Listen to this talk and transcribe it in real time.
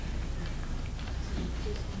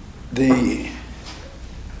The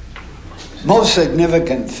most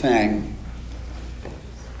significant thing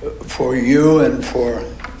for you and for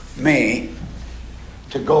me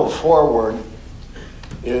to go forward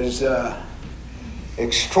is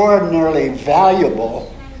extraordinarily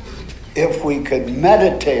valuable if we could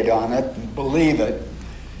meditate on it and believe it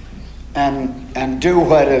and do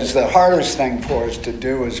what is the hardest thing for us to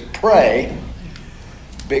do is pray,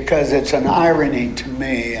 because it's an irony to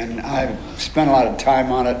me, and I've spent a lot of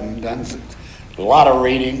time on it and done a lot of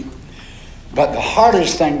reading, but the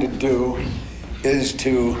hardest thing to do is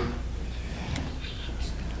to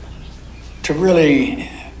really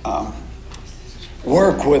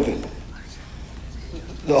work with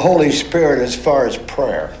the Holy Spirit as far as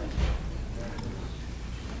prayer.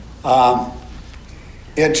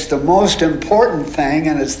 It's the most important thing,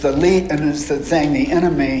 and it's the thing the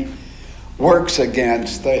enemy works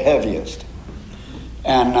against the heaviest.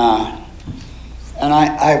 And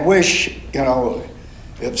I wish,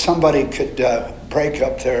 if somebody could break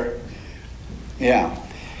up their,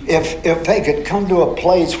 if they could come to a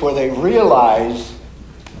place where they realize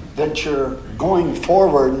that you're going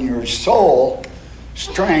forward and your soul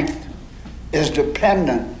strength is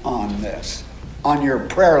dependent on this, on your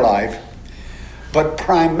prayer life, but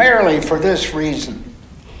primarily for this reason.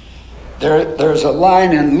 There's a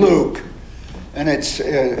line in Luke, and it's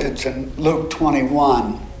in Luke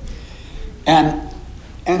 21, and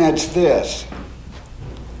it's this: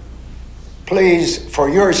 please, for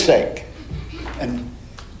your sake, and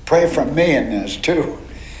pray for me in this too.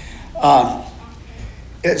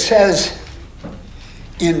 It says,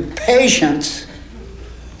 in patience,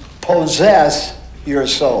 possess your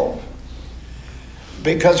soul.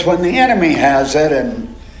 Because when the enemy has it,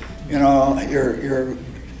 and your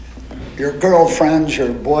girlfriends, your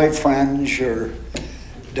boyfriends, your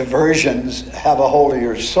diversions have a hold of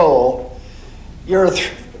your soul, you're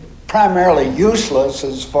primarily useless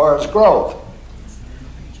as far as growth.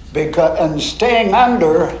 And staying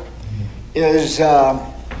under is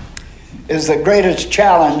the greatest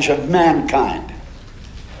challenge of mankind.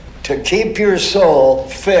 To keep your soul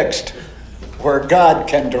fixed where God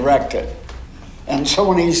can direct it. And so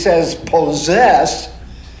when he says possess,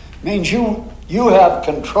 means you have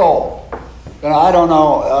control. I don't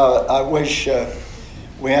know, I wish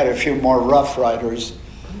we had a few more Rough Riders.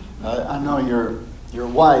 I know your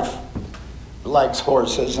wife likes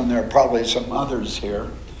horses, and there are probably some others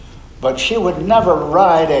here. But she would never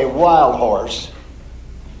ride a wild horse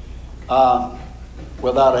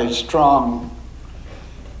without a strong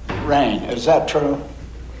rein. Is that true?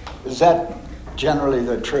 Is that generally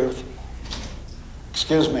the truth?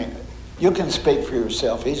 Excuse me. You can speak for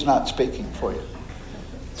yourself. He's not speaking for you.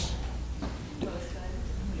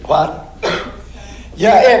 What?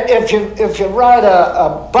 Yeah, if you ride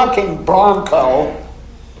a bucking bronco,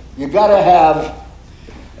 you got to have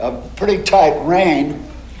a pretty tight rein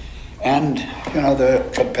and the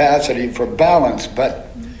capacity for balance, but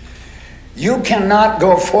you cannot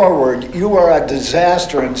go forward. You are a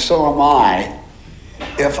disaster, and so am I,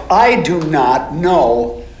 if I do not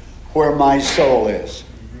know where my soul is.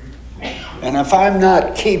 And if I'm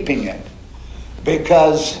not keeping it,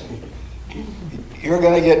 because you're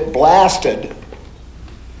going to get blasted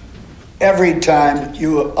every time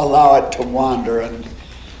you allow it to wander. And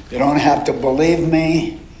you don't have to believe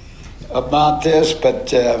me about this,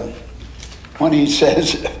 but when he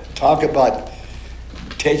says, talk about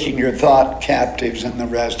taking your thought captives and the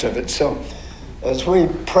rest of it. So as we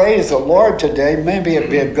praise the Lord today, maybe it'd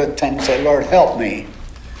be a good thing to say, Lord, help me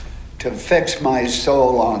to fix my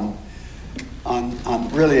soul on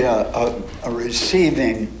really a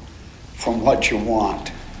receiving from what you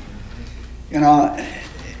want.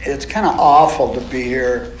 It's kind of awful to be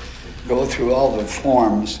here, go through all the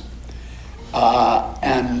forms,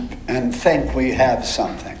 and think we have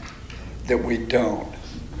something that we don't.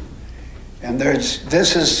 And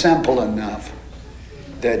this is simple enough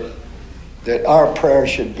that our prayer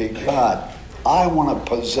should be, God, I want to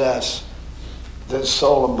possess this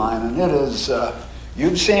soul of mine. And it is,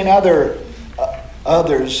 you've seen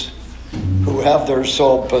others who have their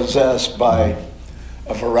soul possessed by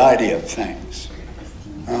a variety of things.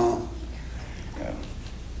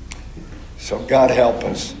 So God help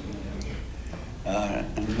us.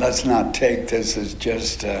 And let's not take this as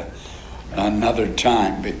just another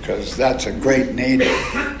time, because that's a great need.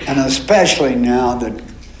 And especially now that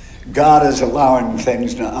God is allowing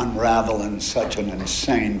things to unravel in such an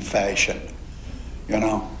insane fashion. When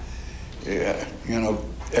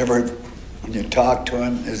you talk to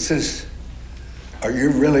him, are you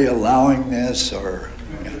really allowing this, or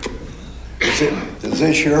is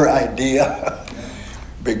this your idea?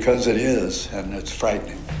 Because it is, and it's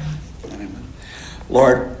frightening.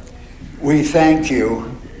 Lord, we thank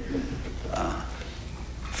you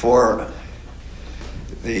for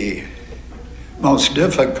the most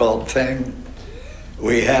difficult thing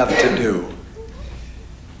we have to do,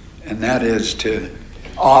 and that is to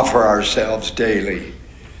offer ourselves daily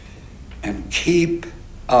and keep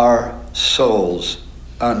our souls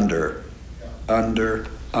under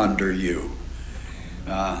you.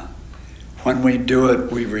 When we do it,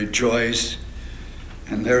 we rejoice,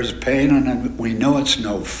 and there's pain, and we know it's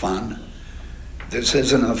no fun. This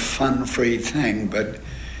isn't a fun-free thing, but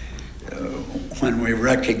when we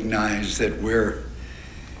recognize that we're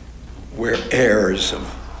heirs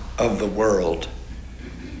of the world,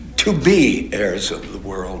 to be heirs of the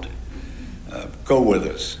world, go with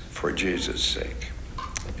us for Jesus' sake.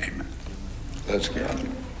 Amen. Let's go.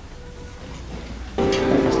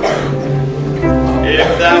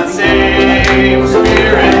 If that same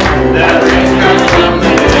spirit that raised Christ from the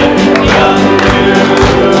dead doesn't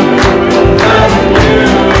you,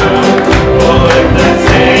 oh, if that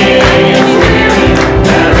same spirit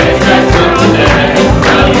that raised Christ from the dead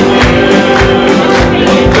doesn't you,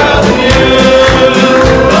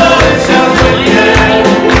 oh, it shall quicken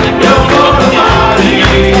your mortal body.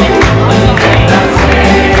 If that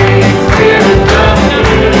same spirit doesn't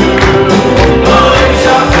you, oh, it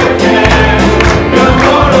shall quicken your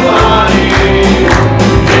mortal body.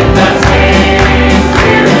 If that same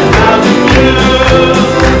spirit doesn't you,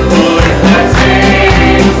 oh, if that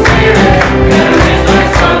same spirit that raised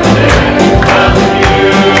Christ from the dead doesn't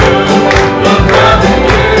you, look up at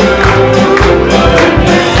you. Oh, if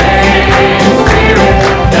that same spirit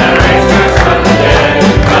that raised Christ from the dead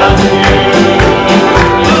doesn't you,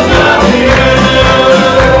 look up at you.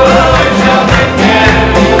 Oh, it shall quicken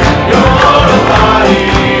your mortal body.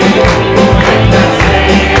 If that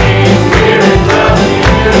same spirit doesn't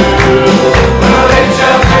you, oh, it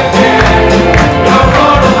shall quicken your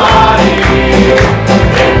mortal body.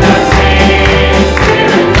 If that same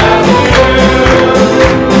spirit doesn't you.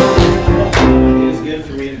 It's good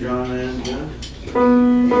for me to draw that.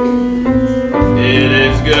 It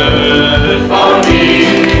is good for me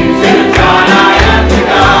to draw nigh unto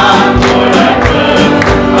God, Lord, I put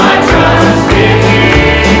my trust in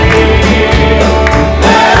Thee,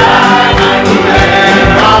 that I might declare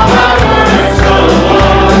all Thy works, O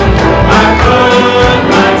Lord. I put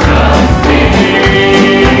my trust in Thee.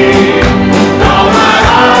 All my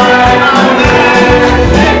heart I'll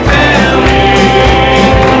lift and tell Thee,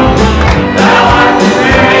 Thou art the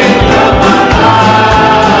strength of my life.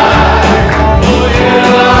 Oh, You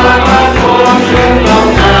are my portion,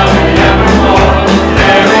 both now and evermore.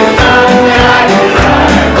 There is none that I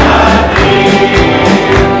desire but Thee.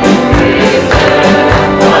 It is good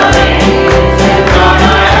for me to draw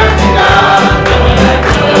nigh unto God, Lord, I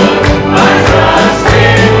put my trust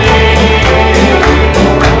in Thee,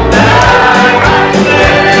 that I might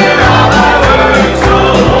declare all Thy works, O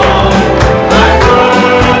Lord. I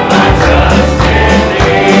put my trust in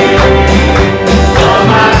Thee. All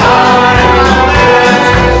my heart I'll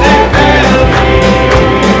lift and tell Thee,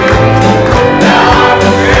 Thou art the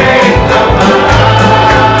strength of my life.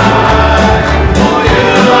 For You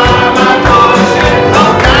are my portion,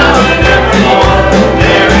 both now and evermore.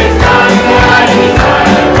 There is none that I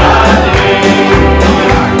desire but Thee.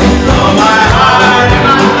 All my heart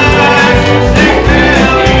I'll lift and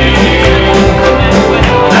tell Thee,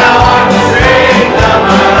 Thou art the strength of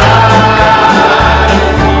my life.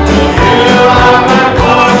 You are my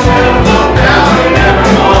portion, both now and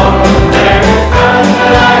evermore. There is none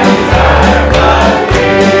that I desire but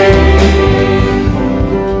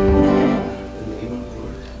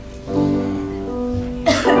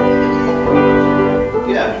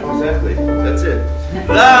Yeah, exactly. That's it.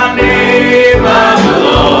 The name of the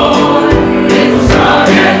Lord is a strong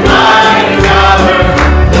and mighty tower.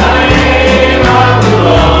 The name of the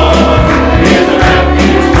Lord is a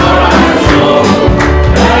refuge for our soul.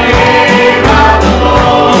 The name of the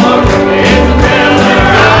Lord is a pillar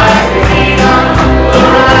I can lean on. The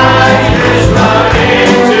righteous run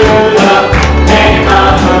into the name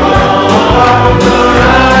of the Lord. The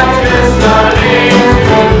righteous run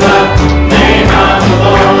into the name of the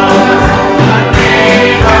Lord. The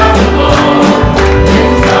name of the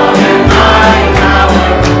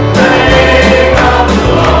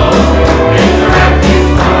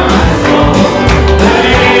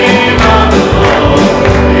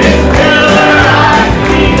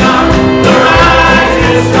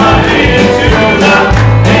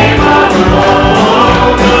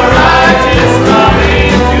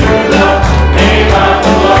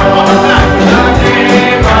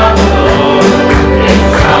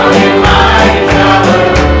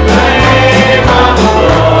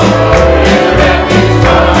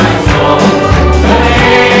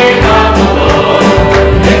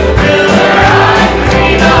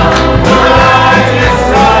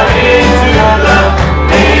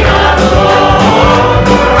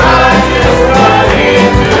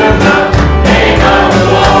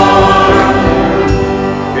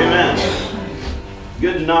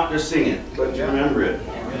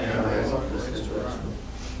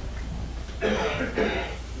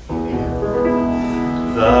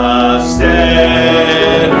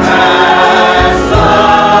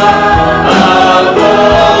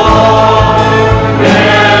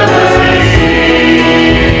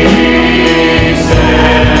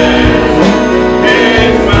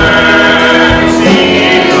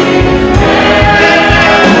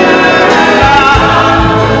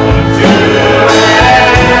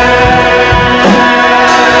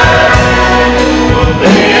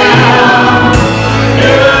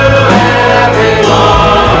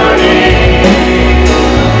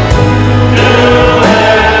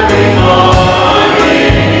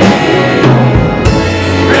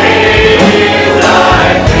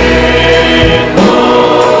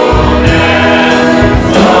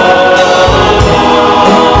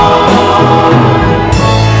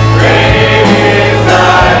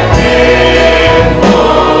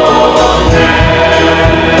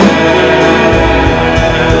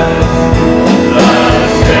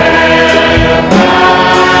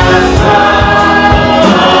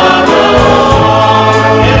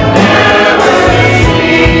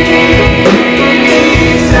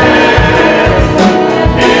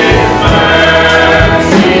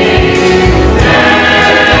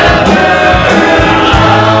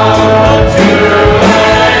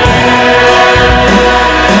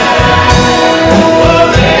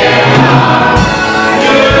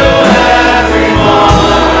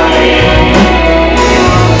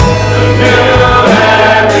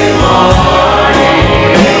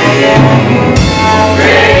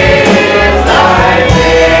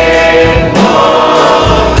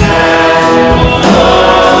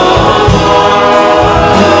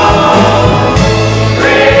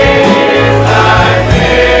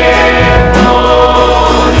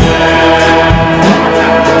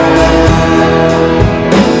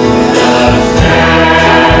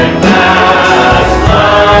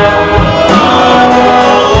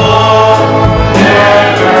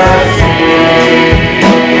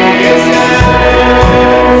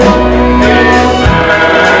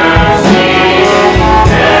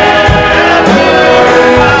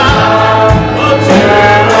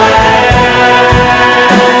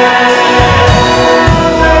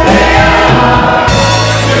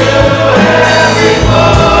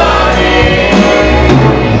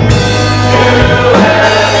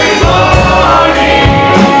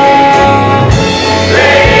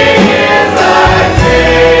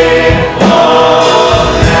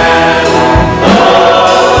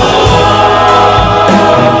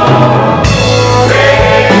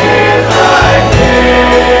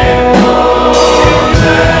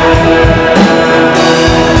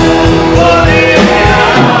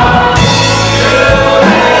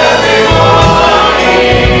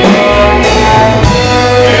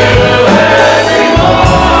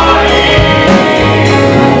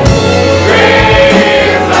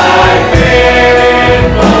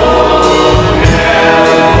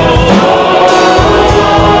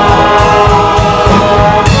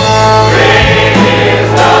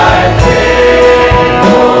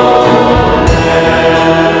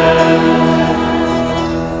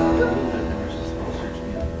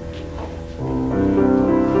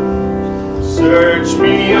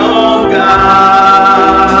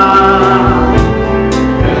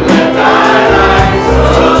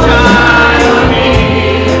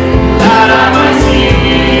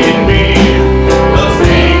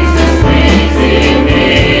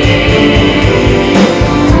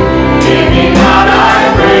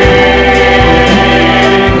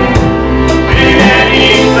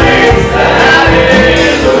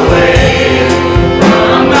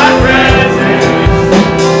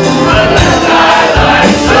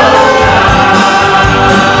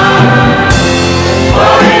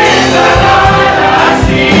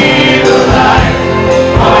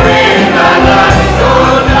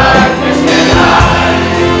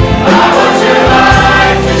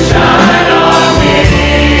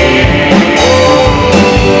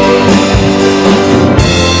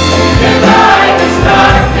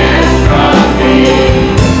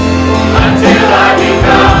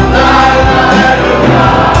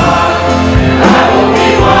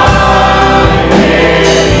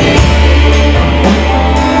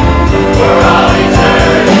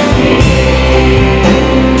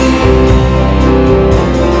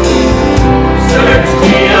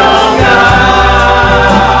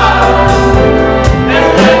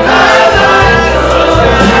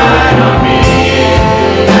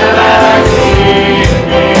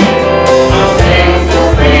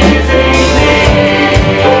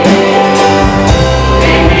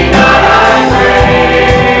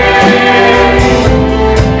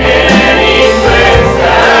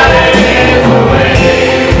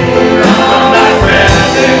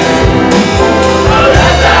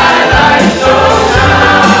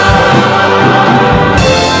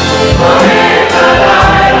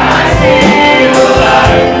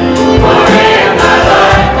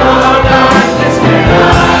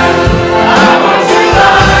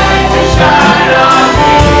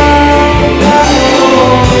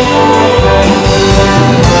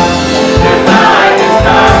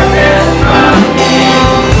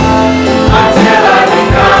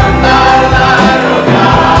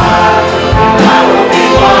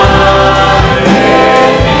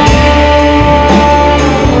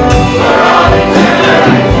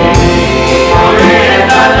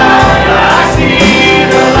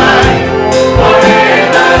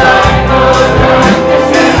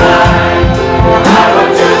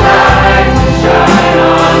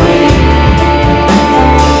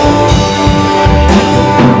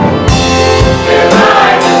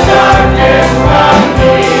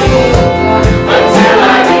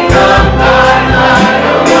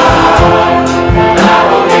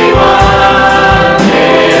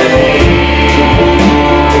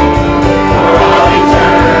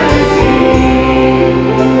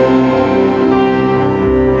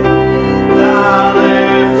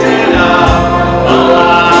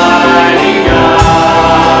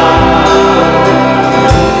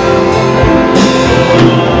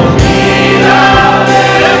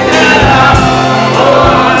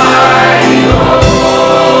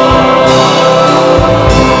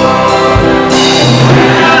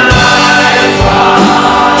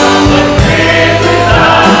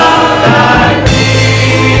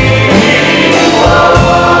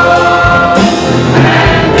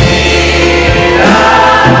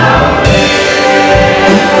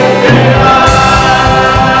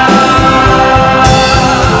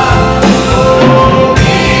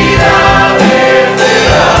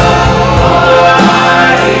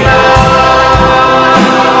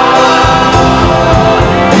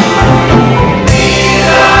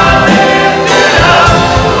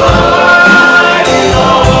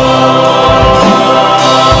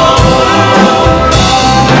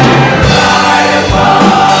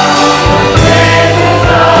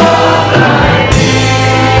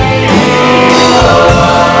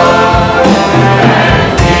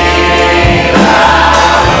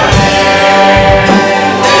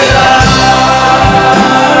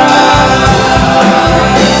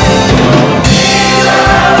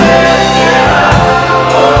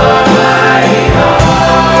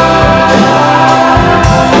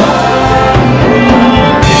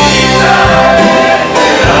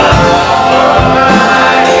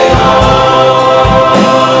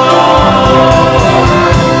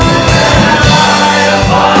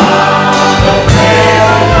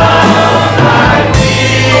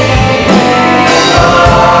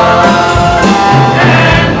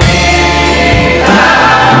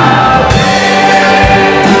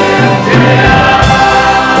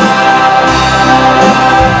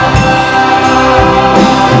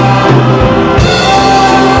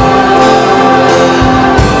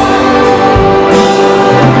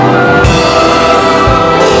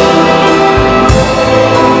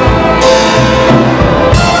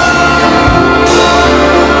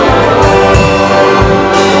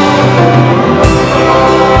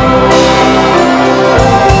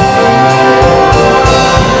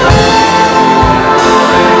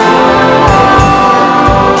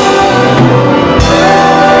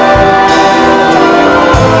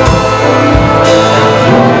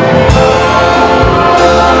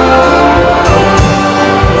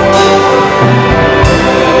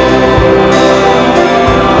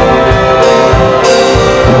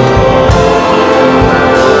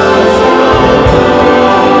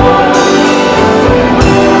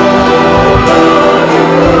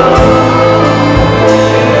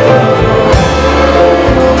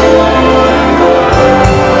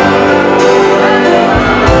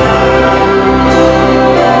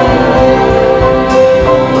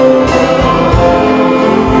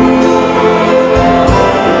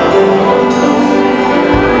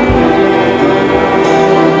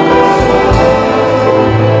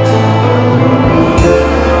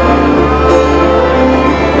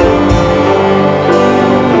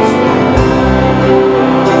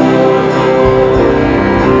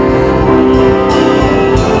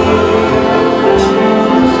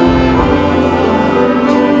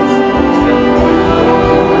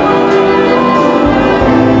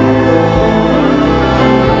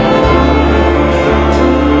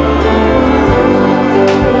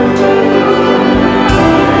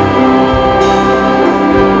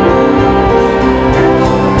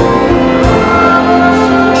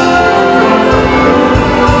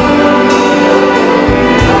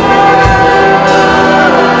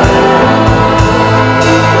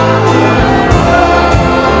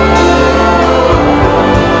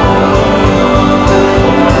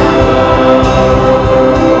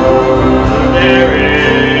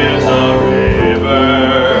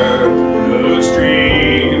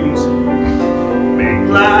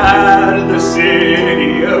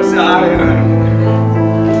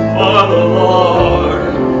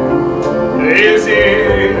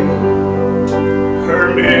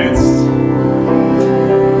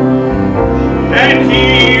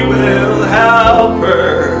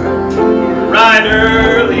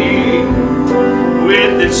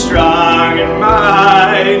His strong and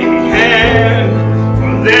mighty hand.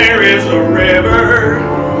 For there is a river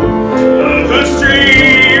whose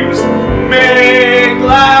streams make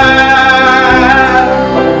glad.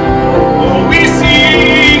 Oh, we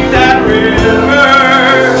seek that river.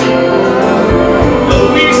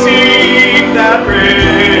 Oh, we seek that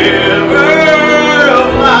river of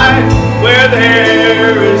life, where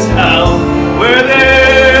there is health, where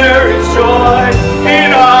there is joy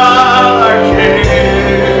in all our cares.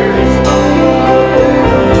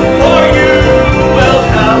 For you will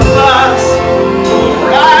help us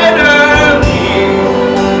right early.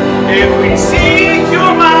 If we seek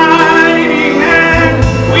your mighty hand,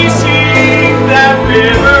 we seek that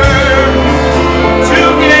river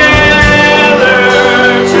together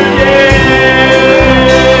today.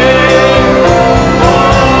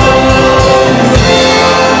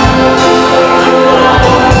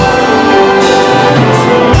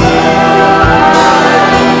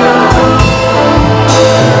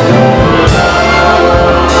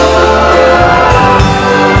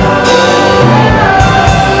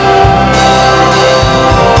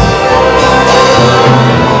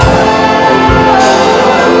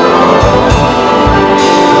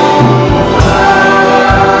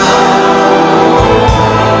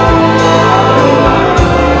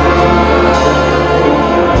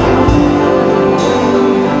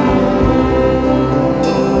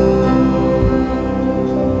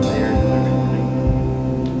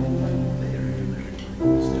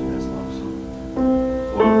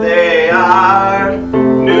 For they are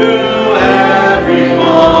new every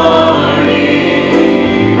morning,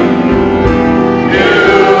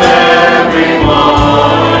 new every morning.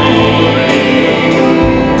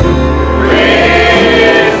 Great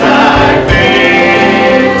is thy faithfulness,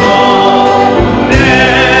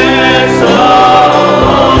 O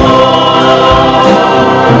Lord.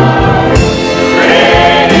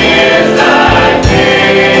 Great is thy faithfulness.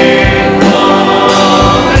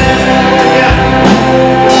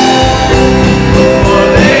 For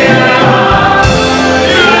they are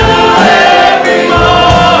new every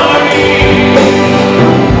morning,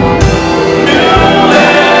 new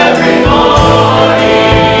every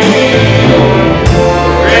morning.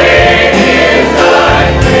 Great is thy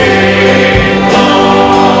faithfulness,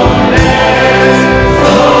 O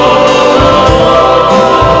Lord.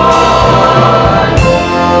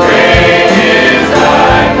 Great is thy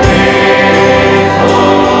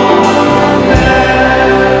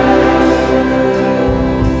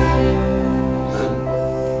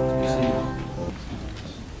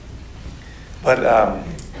But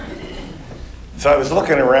so I was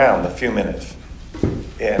looking around a few minutes,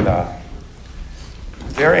 and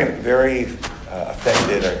very, very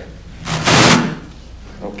affected.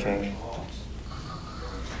 Okay,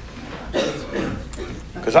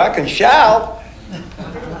 because I can shout. I'm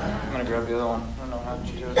gonna grab the other one. I don't know how to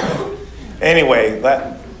do it. Anyway,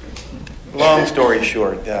 long story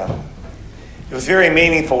short, it was very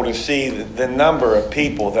meaningful to see the number of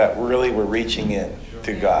people that really were reaching in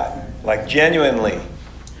to God, like genuinely.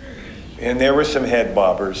 And there were some head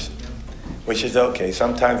bobbers, which is okay.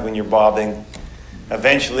 Sometimes when you're bobbing,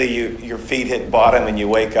 eventually your feet hit bottom and you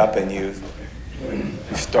wake up and you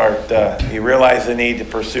start, you realize the need to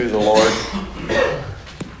pursue the Lord.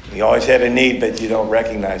 You always had a need, but you don't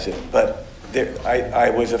recognize it. But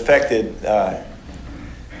I was affected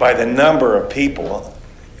by the number of people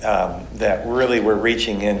that really were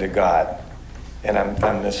reaching into God. And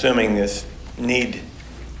I'm assuming this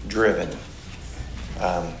need-driven.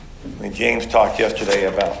 James talked yesterday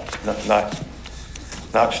about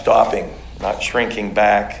not stopping, not shrinking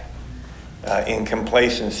back in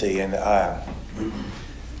complacency. And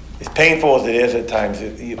as painful as it is at times,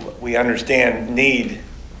 we understand need.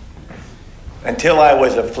 Until I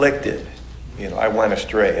was afflicted, I went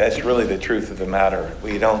astray. That's really the truth of the matter.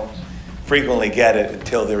 We don't frequently get it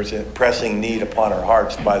until there's a pressing need upon our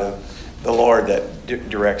hearts by the Lord that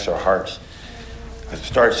directs our hearts. Let's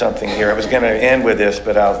start something here. I was going to end with this,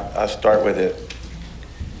 but I'll start with it.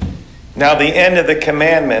 Now, the end of the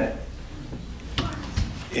commandment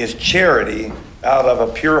is charity out of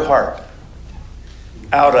a pure heart.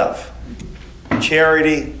 Out of.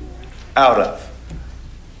 Charity out of.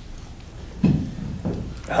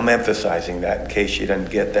 I'm emphasizing that in case you didn't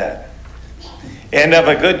get that. And of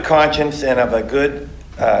a good conscience, and of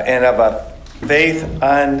a faith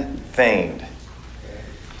unfeigned.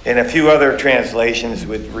 And a few other translations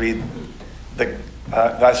would read,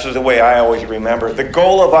 this is the way I always remember, the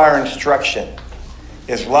goal of our instruction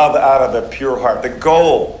is love out of a pure heart. The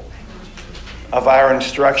goal of our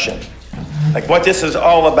instruction. Like what this is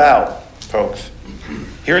all about, folks.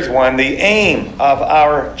 Here's one. The aim of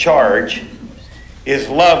our charge is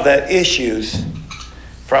love that issues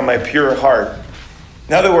from a pure heart.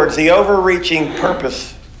 In other words, the overreaching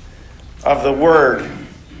purpose of the word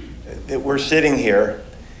that we're sitting here,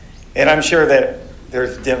 and I'm sure that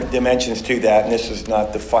there's dimensions to that, and this is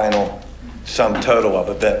not the final sum total of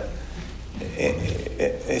it, but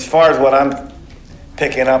as far as what I'm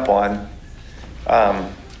picking up on,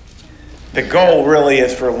 the goal really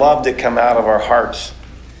is for love to come out of our hearts.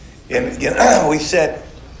 And we said,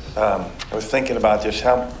 I was thinking about this,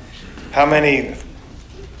 how many,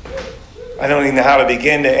 I don't even know how to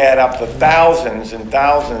begin to add up the thousands and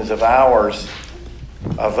thousands of hours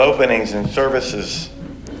of openings and services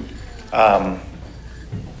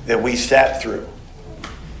that we sat through.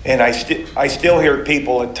 And I still hear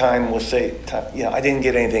people at times will say, I didn't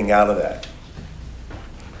get anything out of that.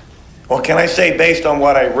 Well, can I say, based on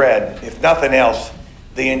what I read, if nothing else,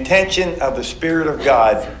 the intention of the Spirit of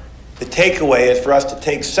God, the takeaway is for us to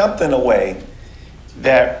take something away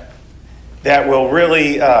that will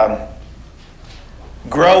really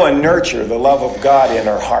grow and nurture the love of God in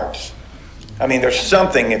our hearts. I mean, there's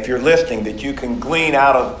something, if you're listening, that you can glean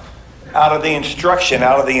out of the instruction,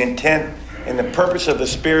 out of the intent and the purpose of the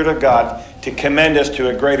Spirit of God to commend us to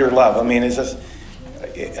a greater love. I mean, it's just,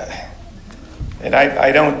 and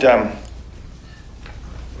I don't, now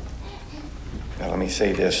let me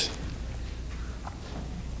say this.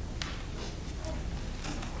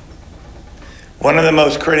 One of the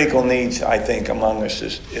most critical needs, I think, among us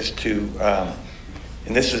is to,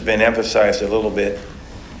 and this has been emphasized a little bit,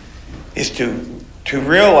 is to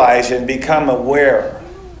realize and become aware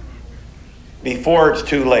before it's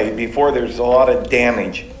too late, before there's a lot of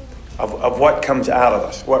damage of what comes out of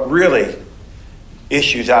us, what really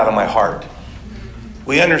issues out of my heart.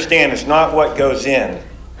 We understand it's not what goes in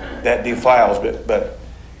that defiles, but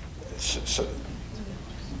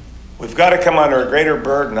we've got to come under a greater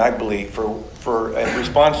burden, I believe, for a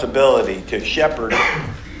responsibility to shepherd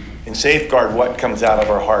and safeguard what comes out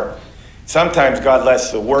of our heart. Sometimes God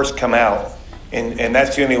lets the worst come out, and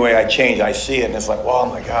that's the only way I change. I see it, and it's like, oh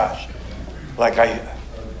my gosh, like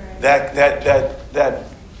that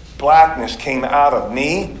blackness came out of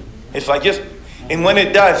me. It's like and when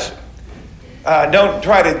it does, don't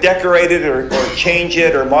try to decorate it or change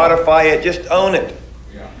it or modify it. Just own it.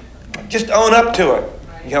 Just own up to it.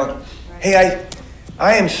 Hey,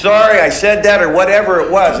 I am sorry I said that or whatever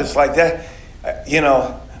it was. It's like that. I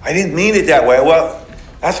didn't mean it that way. Well,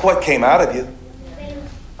 that's what came out of you.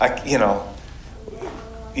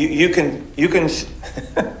 You can you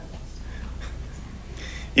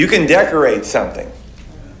can decorate something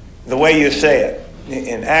the way you say it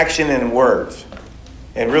in action and in words,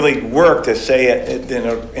 and really work to say it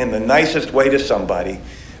in the nicest way to somebody.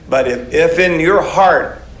 But if in your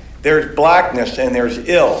heart there's blackness and there's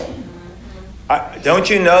ill, don't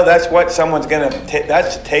you know that's what someone's going to,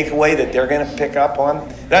 that's the takeaway that they're going to pick up on?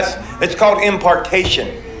 It's called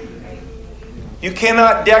impartation. You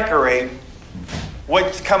cannot decorate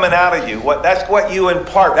what's coming out of you. That's what you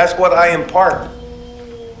impart. That's what I impart.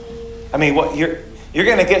 I mean, you're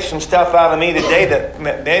going to get some stuff out of me today that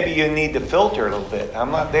maybe you need to filter a little bit.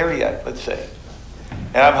 I'm not there yet, let's say.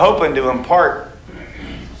 And I'm hoping to impart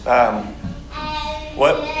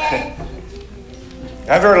what...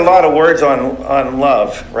 I've heard a lot of words on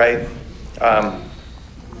love, right? And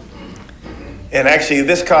actually,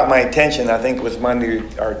 this caught my attention, I think it was Monday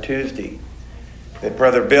or Tuesday, that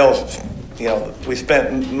Brother Bill, we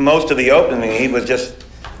spent most of the opening,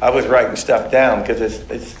 I was writing stuff down because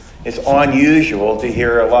it's unusual to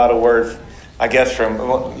hear a lot of words, I guess,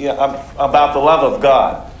 about the love of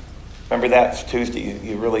God. Remember that's Tuesday,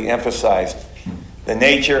 you really emphasized the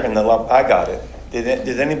nature and the love. I got it.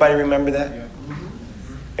 Did anybody remember that? Yeah.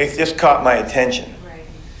 It just caught my attention. Right.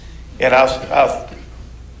 And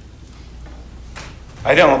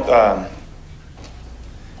I don't,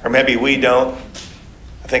 or maybe we don't.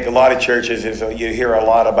 I think a lot of churches, you hear a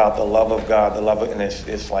lot about the love of God, and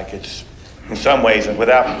it's like it's, in some ways, and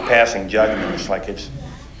without passing judgment, it's like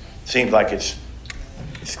seems like it's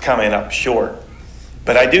coming up short.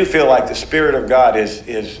 But I do feel like the Spirit of God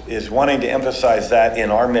is wanting to emphasize that in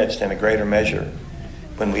our midst in a greater measure.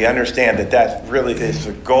 When we understand that really is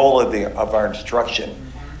the goal of our instruction,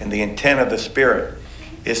 and the intent of the Spirit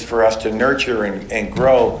is for us to nurture and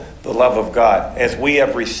grow the love of God as we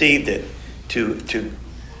have received it, to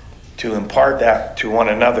impart that to one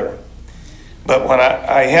another. But when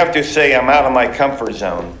I have to say I'm out of my comfort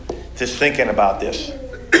zone just thinking about this,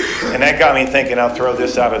 and that got me thinking. I'll throw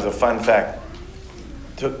this out as a fun fact.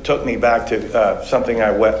 Took me back to something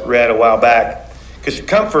I read a while back, because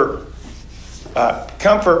comfort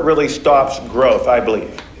really stops growth, I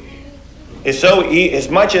believe. It's so as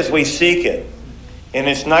much as we seek it, and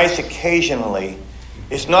it's nice occasionally.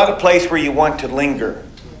 It's not a place where you want to linger.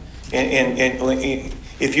 And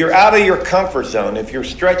if you're out of your comfort zone, if you're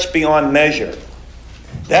stretched beyond measure,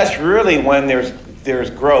 that's really when there's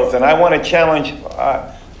growth. And I want to challenge,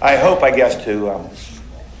 I hope, I guess, to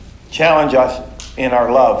challenge us in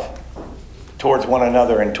our love towards one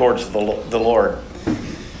another and towards the Lord.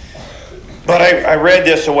 But I read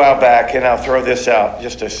this a while back, and I'll throw this out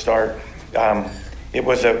just to start. It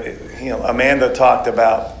was Amanda talked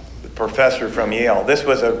about the professor from Yale. This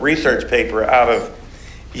was a research paper out of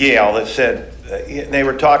Yale that said, they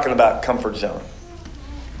were talking about comfort zone.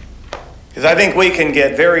 Because I think we can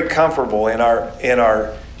get very comfortable in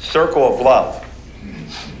our circle of love.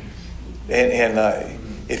 And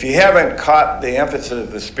if you haven't caught the emphasis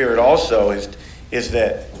of the Spirit also is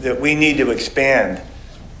that we need to expand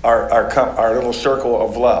our little circle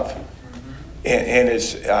of love. And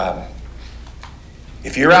it's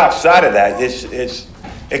if you're outside of that,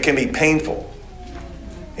 it can be painful.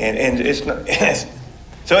 And it's not,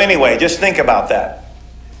 so anyway, just think about that.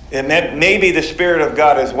 And maybe the Spirit of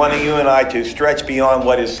God is wanting you and I to stretch beyond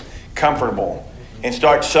what is comfortable and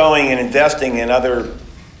start sowing and investing in other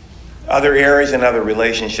areas and other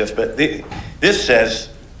relationships. But this says,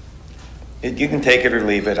 you can take it or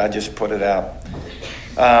leave it. I just put it out.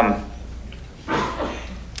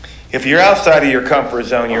 If you're outside of your comfort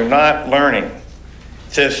zone, you're not learning.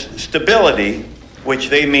 It says stability, which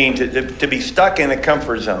they mean to be stuck in a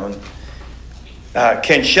comfort zone,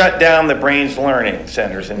 can shut down the brain's learning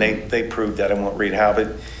centers, and they proved that. I won't read how,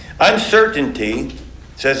 but uncertainty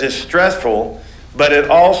says it's stressful, but it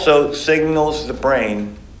also signals the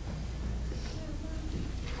brain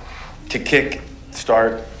to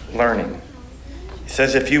start learning. It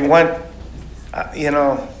says if you want,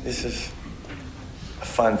 this is a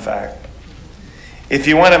fun fact. If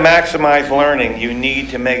you want to maximize learning, you need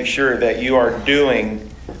to make sure that you are doing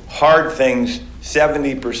hard things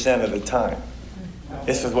 70% of the time.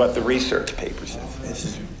 This is what the research paper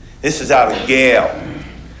says. This is out of Yale.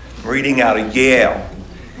 I'm reading out of Yale.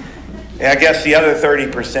 And I guess the other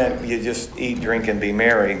 30%, you just eat, drink, and be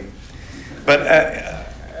merry. But,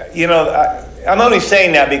 I'm only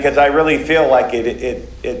saying that because I really feel like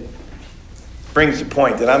it brings the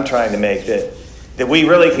point that I'm trying to make, that we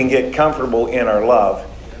really can get comfortable in our love.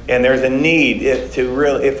 And there's a need to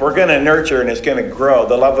really, if we're going to nurture and it's going to grow,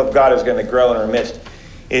 the love of God is going to grow in our midst.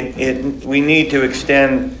 We need to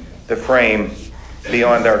extend the frame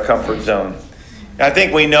beyond our comfort zone. I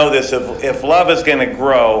think we know this. If love is going to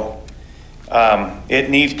grow, it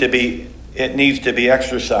needs to be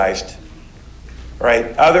exercised,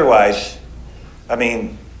 right? Otherwise,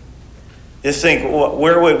 just think,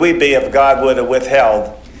 where would we be if God would have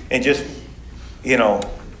withheld and just,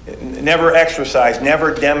 never exercised,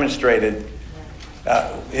 never demonstrated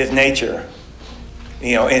his nature?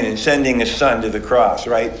 In sending his son to the cross,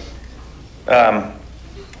 right? And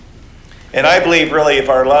I believe really if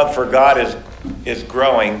our love for God is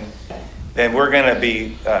growing, then we're going to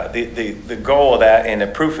be, the goal of that and the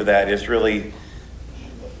proof of that is really,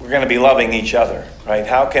 we're going to be loving each other, right?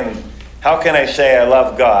 How can I say I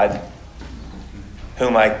love God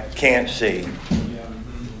whom I can't see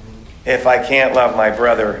if I can't love my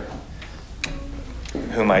brother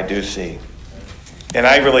whom I do see? And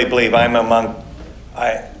I really believe I'm among,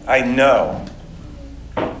 I know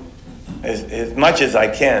as much as I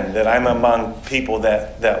can that I'm among people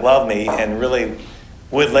that love me and really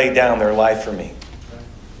would lay down their life for me.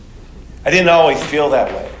 I didn't always feel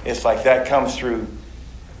that way. It's like that comes through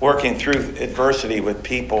working through adversity with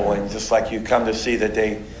people, and just like you come to see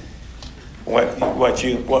that what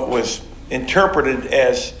was interpreted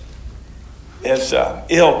as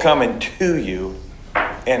ill coming to you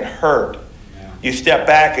and hurt. You step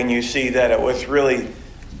back and you see that it was really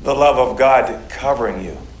the love of God covering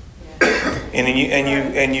you.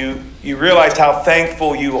 And you realize how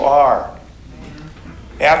thankful you are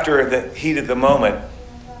after the heat of the moment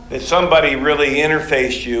that somebody really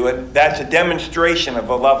interfaced you, and that's a demonstration of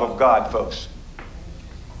the love of God, folks.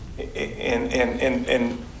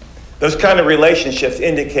 And those kind of relationships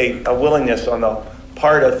indicate a willingness on the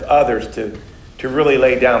part of others to really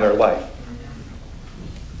lay down their life.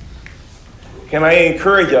 Can I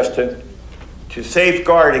encourage us to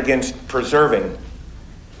safeguard against preserving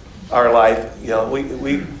our life?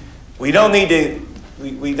 We don't need to.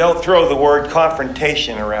 We don't throw the word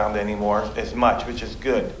confrontation around anymore as much, which is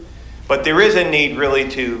good. But there is a need really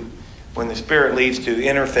to, when the Spirit leads, to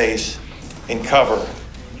interface and cover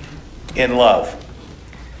in love.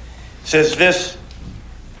 It says this,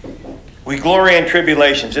 we glory in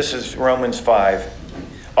tribulations. This is Romans 5.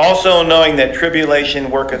 Also knowing that tribulation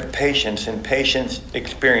worketh patience, and patience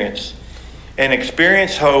experience. and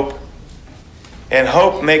experience hope, and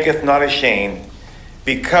hope maketh not ashamed,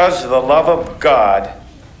 because the love of God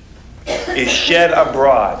is shed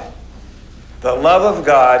abroad. The love of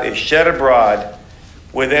God is shed abroad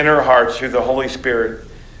within our hearts through the Holy Spirit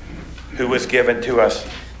who was given to us.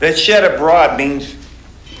 That shed abroad means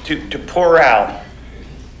to pour out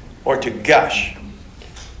or to gush,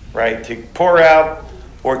 right? To pour out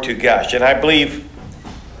or to gush. And I believe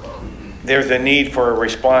there's a need for a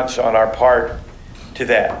response on our part to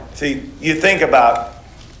that. See, you think about,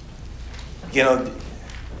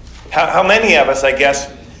 how many of us, I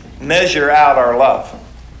guess, measure out our love.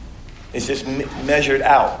 It's just measured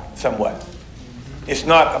out somewhat. It's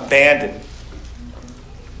not abandoned.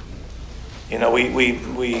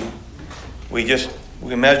 We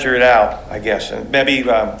measure it out, I guess. And maybe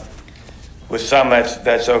with some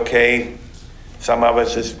that's okay. Some of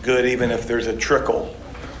us is good even if there's a trickle.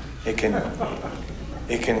 It can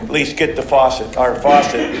at least get the faucet. Our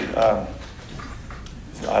faucet.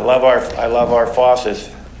 I love our faucets,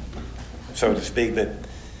 so to speak, but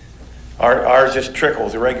ours just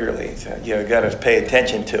trickles regularly. So you got to pay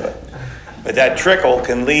attention to it. But that trickle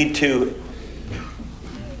can lead to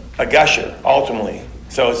a gusher ultimately.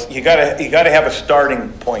 So you got to have a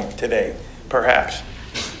starting point today, perhaps.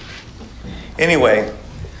 Anyway,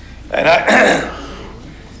 and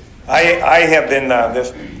I have been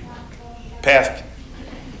this past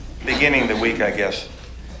beginning of the week, I guess.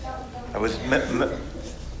 I was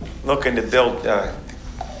looking to build a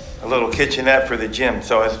little kitchenette for the gym,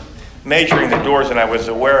 so I was measuring the doors, and I was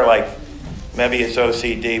aware, like, maybe it's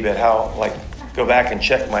OCD, but go back and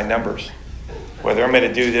check my numbers, whether I'm going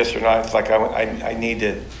to do this or not. It's like I need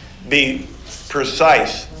to be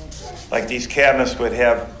precise. Like these cabinets would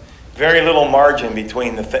have very little margin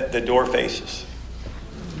between the door faces.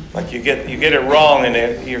 Like you get it wrong, and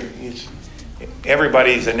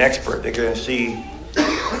everybody's an expert. They're going to see.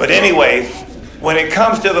 But anyway, when it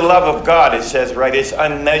comes to the love of God, it says, right, it's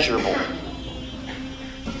unmeasurable.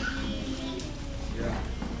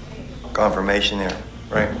 Confirmation there,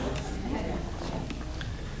 right?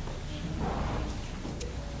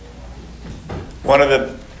 One of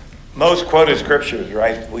the most quoted scriptures,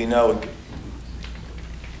 right? We know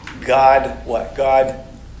God, what? God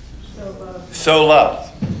so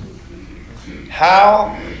loved.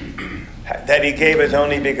 How? That he gave his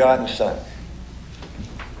only begotten Son.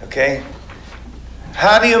 Okay?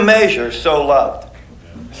 How do you measure so loved?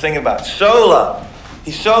 Think about it. So loved.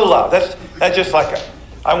 He's so loved. That's just like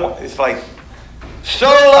it's like so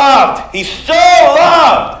loved. He's so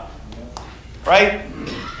loved. Right?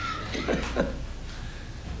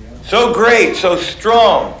 So great, so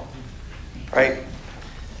strong. Right?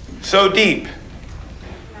 So deep.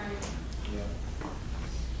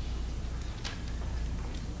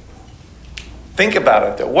 Think about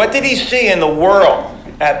it though. What did he see in the world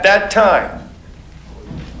at that time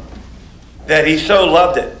that he so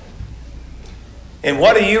loved it? And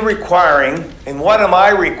what are you requiring, and what am I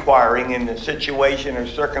requiring in the situation or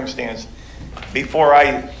circumstance before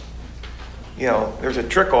there's a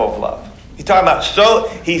trickle of love? He's talking about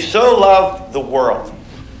he so loved the world.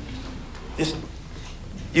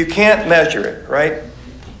 You can't measure it, right?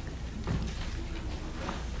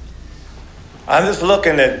 I'm just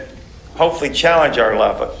looking to hopefully challenge our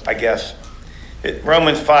love, I guess.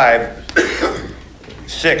 Romans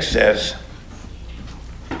 5:6 says,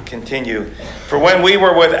 continue, for when we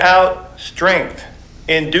were without strength,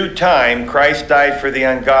 in due time Christ died for the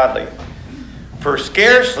ungodly. For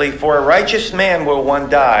scarcely for a righteous man will one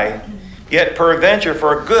die, yet peradventure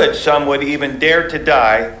for a good some would even dare to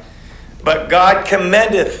die. But God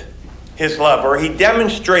commendeth his love, or he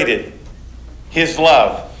demonstrated his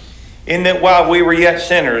love, in that while we were yet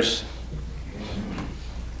sinners,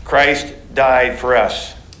 Christ died for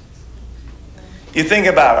us. You think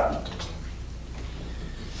about it.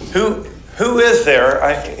 Who is there,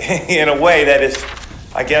 in a way that is,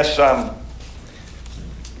 I guess,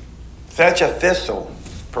 such a thistle,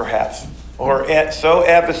 perhaps, or so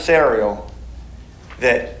adversarial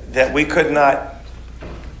that we could not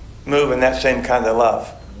move in that same kind of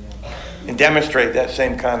love and demonstrate that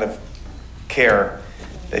same kind of care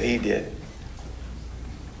that he did?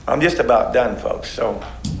 I'm just about done, folks, so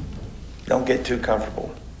don't get too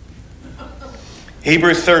comfortable.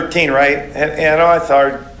 Hebrews 13, right? And I know it's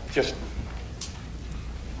hard, just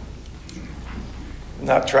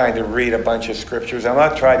not trying to read a bunch of scriptures. I'm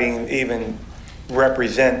not trying to even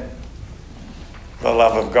represent the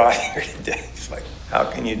love of God here today. It's like, how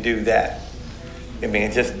can you do that? I mean,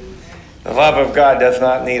 it's just, the love of God does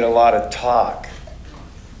not need a lot of talk.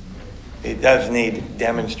 It does need to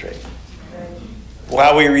demonstrate.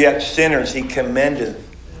 While we were yet sinners, he commended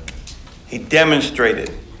He demonstrated,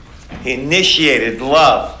 he initiated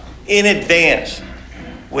love in advance.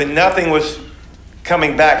 When nothing was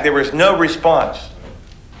coming back, there was no response.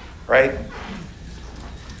 Right?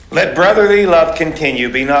 Let brotherly love continue.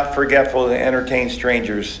 Be not forgetful to entertain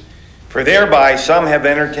strangers, for thereby some have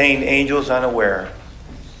entertained angels unaware.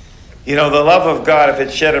 You know, the love of God, if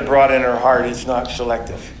it's shed abroad in our heart, it's not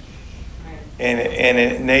selective. And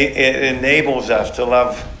it enables us to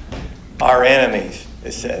love our enemies,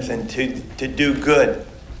 it says, and to do good.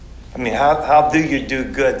 I mean, how do you do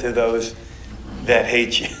good to those that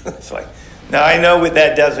hate you? It's like, now I know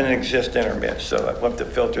that doesn't exist in our midst, so I'll have to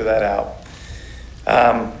filter that out.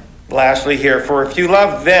 Lastly here, for if you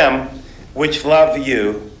love them which love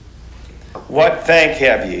you, what thank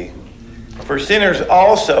have ye? For sinners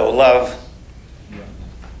also love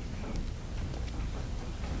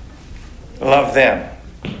them.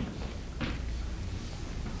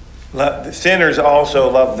 The sinners also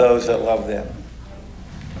love those that love them.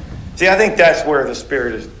 See, I think that's where the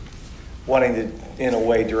Spirit is wanting to, in a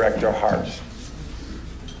way, direct our hearts.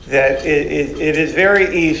 That it is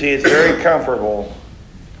very easy, it's very comfortable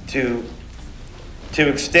to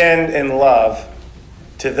extend in love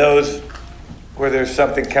to those where there's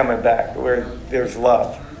something coming back, where there's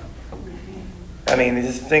love. I mean,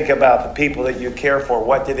 just think about the people that you care for.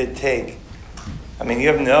 What did it take? I mean,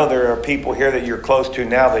 you know there are people here that you're close to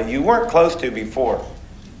now that you weren't close to before.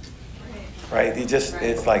 Right?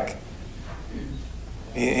 It's like,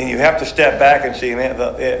 and you have to step back and see,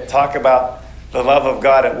 man, talk about the love of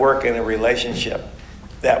God at work in a relationship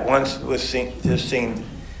that once just seemed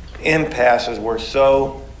impasses were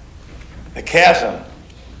so, the chasm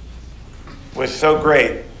was so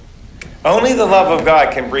great. Only the love of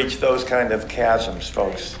God can breach those kind of chasms,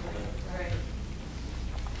 folks.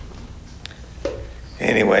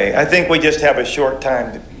 Anyway, I think we just have a short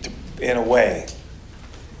time in a way.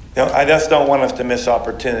 I just don't want us to miss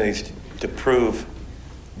opportunities to prove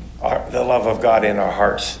the love of God in our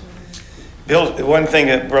hearts. One thing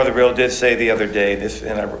that Brother Bill did say the other day, it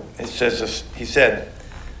says this, he said,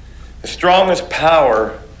 the strongest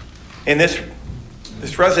power, and this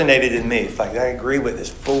resonated in me. It's like I agree with this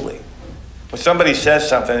fully. When somebody says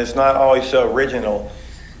something, it's not always so original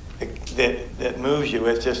that moves you.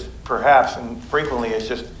 It's just perhaps, and frequently, it's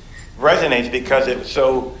just resonates because it's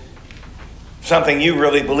so something you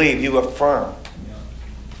really believe, you affirm.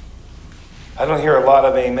 I don't hear a lot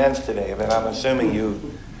of amens today, but I'm assuming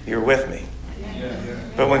you're with me.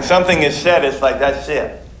 But when something is said, it's like, that's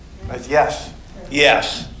it. It's yes.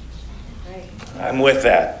 I'm with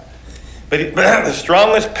that. But the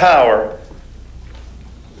strongest power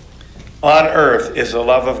on earth is the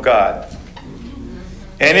love of God.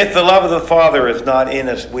 And if the love of the Father is not in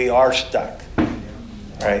us, we are stuck.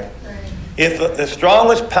 Right? If the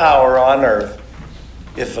strongest power on earth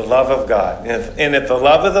is the love of God, and if the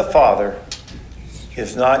love of the Father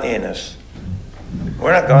is not in us,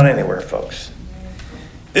 we're not going anywhere, folks.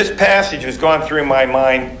 This passage has gone through my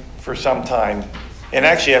mind for some time. And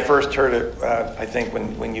actually, I first heard it, I think,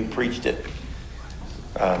 when you preached it,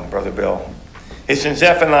 Brother Bill. It's in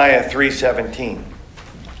Zephaniah 3:17.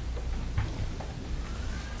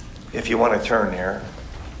 If you want to turn there.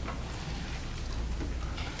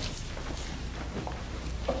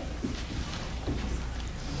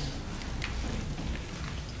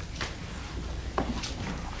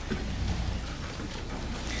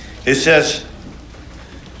 It says,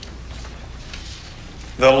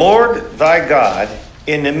 the Lord thy God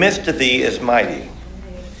in the midst of thee is mighty.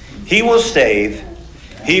 He will save.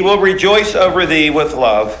 He will rejoice over thee with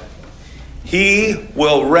love. He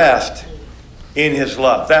will rest in his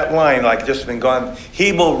love. That line, like just been gone.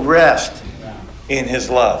 He will rest in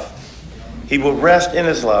his love. He will rest in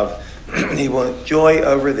his love. He will joy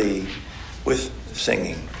over thee with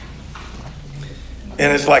singing.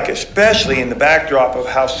 And it's like, especially in the backdrop of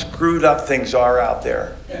how screwed up things are out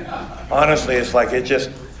there. Honestly, it's like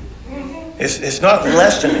it's not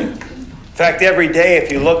lessening. In fact, every day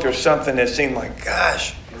if you look, there's something that seemed like,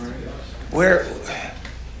 gosh, where's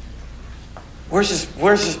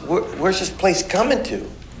this place coming to?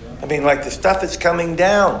 I mean, like the stuff that's coming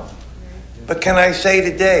down. But can I say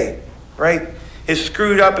today, right, as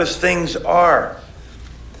screwed up as things are,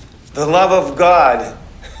 the love of God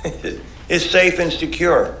is safe and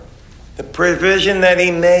secure. The provision that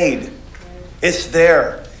he made, it's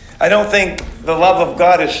there. I don't think the love of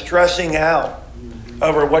God is stressing out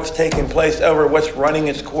over what's taking place, over what's running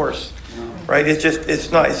its course. Right?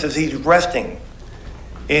 It's not. It says he's resting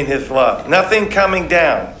in his love. Nothing coming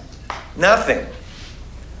down. Nothing.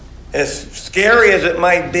 As scary as it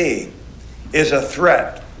might be, is a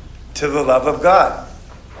threat to the love of God.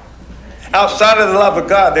 Outside of the love of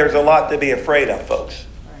God, there's a lot to be afraid of, folks.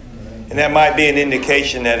 And that might be an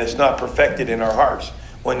indication that it's not perfected in our hearts.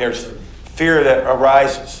 When there's fear that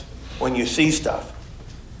arises, when you see stuff.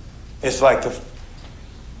 It's like I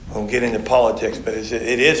won't get into politics, but it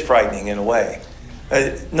is frightening in a way.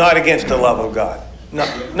 Not against the love of God.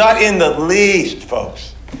 Not in the least,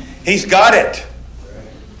 folks. He's got it.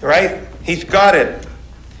 Right? He's got it.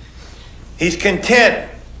 He's content.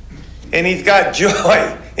 And he's got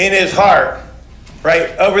joy in his heart.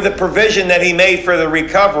 Right? Over the provision that he made for the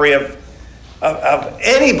recovery of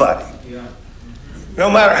anybody. No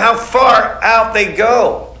matter how far out they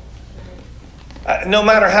go. No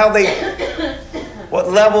matter what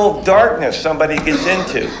level of darkness somebody gets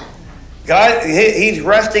into. God, he's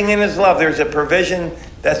resting in his love. There's a provision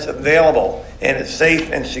that's available, and it's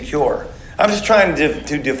safe and secure. I'm just trying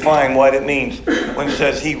to define what it means when it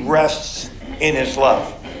says he rests in his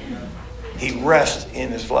love. He rests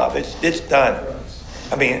in his love. It's done.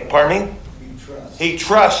 I mean, pardon me? He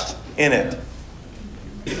trusts in it.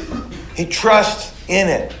 He trusts in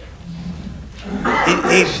it.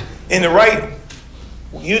 He's in the right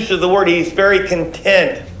use of the word. He's very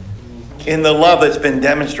content in the love that's been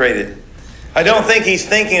demonstrated. I don't think he's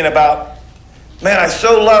thinking about, man, I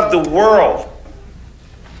so love the world.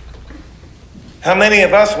 How many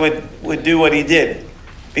of us would do what he did?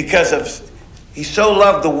 Because he so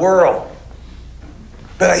loved the world.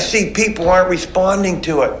 But I see people aren't responding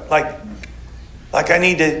to it. Like I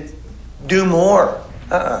need to do more.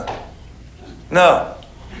 No.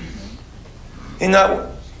 He's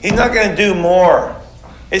not going to do more.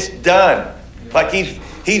 It's done. Like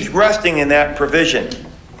he's resting in that provision.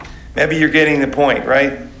 Maybe you're getting the point,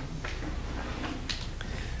 right?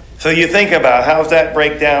 So you think about how does that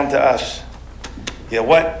break down to us?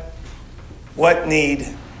 What need,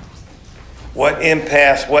 what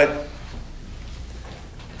impasse, what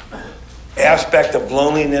aspect of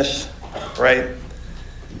loneliness, right?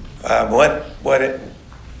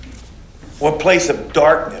 What place of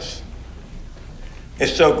darkness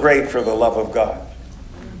is so great for the love of God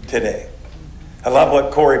today? I love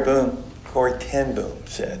what Corrie ten Boom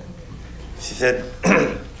said. She said,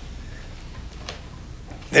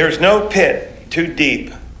 there's no pit too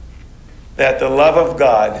deep that the love of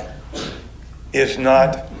God is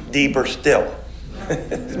not deeper still.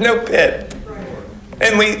 There's no pit.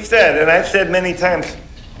 And we said, and I've said many times,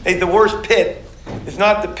 hey, the worst pit is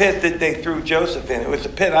not the pit that they threw Joseph in. It was the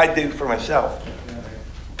pit I do for myself.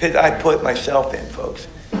 Pit I put myself in, folks.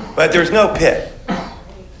 But there's no pit,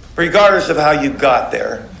 regardless of how you got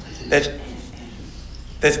there,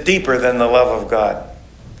 that's deeper than the love of God.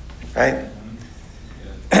 Right?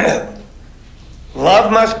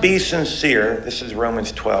 Love must be sincere. This is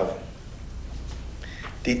Romans 12.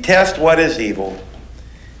 Detest what is evil.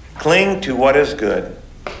 Cling to what is good.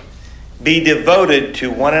 Be devoted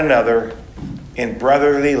to one another in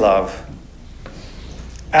brotherly love.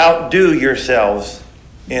 Outdo yourselves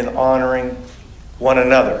in honoring one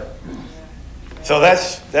another. So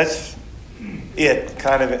that's it,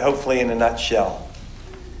 kind of, hopefully in a nutshell.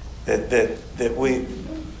 That we,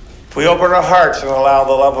 if we open our hearts and allow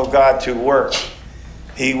the love of God to work,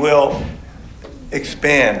 he will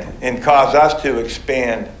expand and cause us to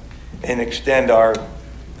expand and extend our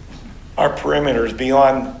perimeters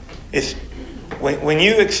beyond. It's when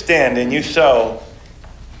you extend and you sow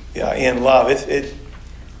in love, it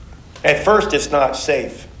at first it's not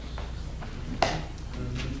safe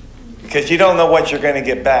because you don't know what you're going to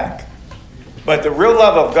get back. But the real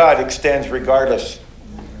love of God extends regardless.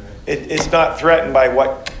 It's not threatened by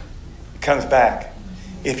what comes back.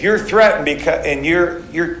 If you're threatened and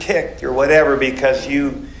you're ticked or whatever because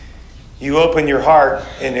you open your heart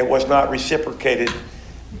and it was not reciprocated,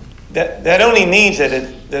 that only means that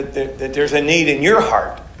there's a need in your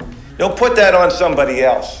heart. Don't put that on somebody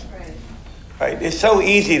else. Right? It's so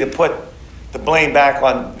easy to put the blame back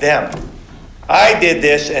on them. I did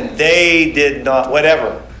this and they did not.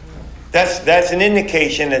 Whatever. That's an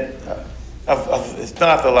indication that of it's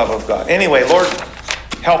not the love of God. Anyway, Lord,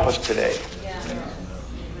 help us today.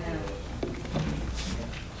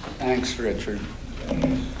 Thanks, Richard.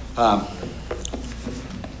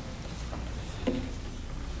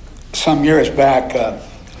 Some years back,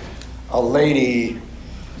 a lady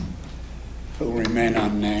who will remain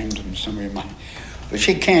unnamed, and some of you might, but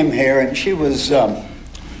she came here and she was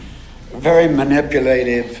very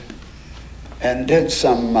manipulative and did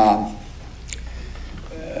some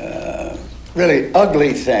really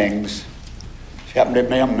ugly things. She happened to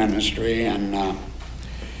be in ministry, and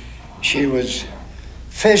she was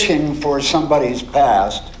fishing for somebody's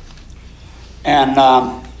past, and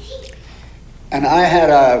I had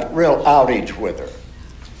a real outage with her.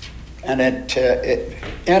 and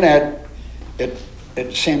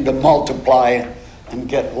it seemed to multiply and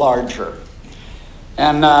get larger.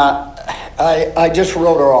 And I just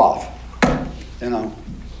wrote her off. You know,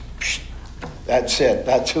 that's it.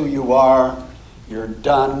 That's who you are. You're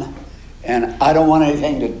done. And I don't want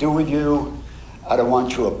anything to do with you. I don't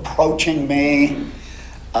want you approaching me.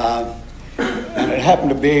 And it happened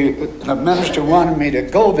to be, the minister wanted me to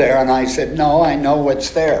go there, and I said, no, I know what's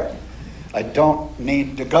there. I don't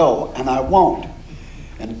need to go, and I won't.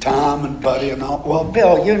 And Tom and Buddy and all, well,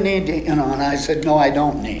 Bill, you need to, and I said, no, I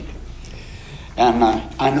don't need. And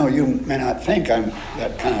I know you may not think I'm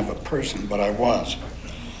that kind of a person, but I was.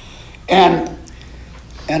 And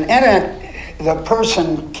in it, the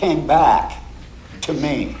person came back to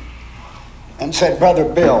me and said, Brother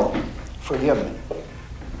Bill, forgive me.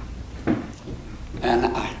 And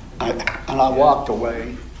I walked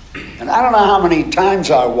away. And I don't know how many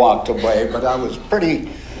times I walked away, but I was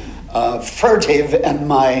pretty furtive in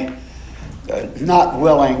my not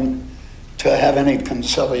willing to have any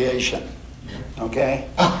conciliation. Okay?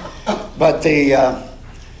 But the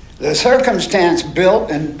circumstance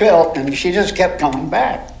built, and she just kept coming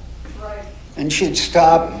back. Right. And she'd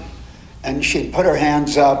stop, and she'd put her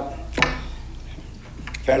hands up,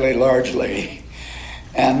 fairly large lady,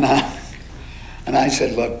 and I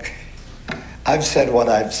said, look, I've said what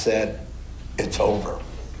I've said. It's over.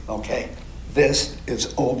 Okay? This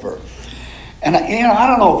is over. And, I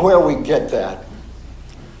don't know where we get that.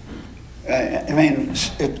 I mean,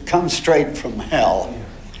 it comes straight from hell.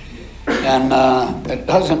 And it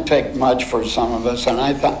doesn't take much for some of us. And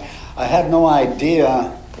I thought, I had no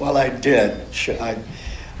idea, well, I did,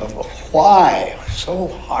 of why so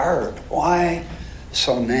hard? Why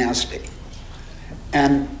so nasty?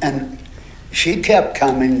 And she kept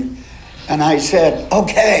coming, and I said,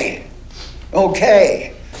 okay.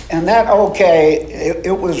 And that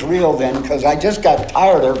it was real then, because I just got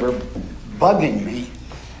tired of her bugging me,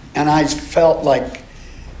 and I felt like,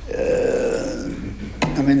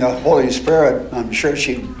 the Holy Spirit, I'm sure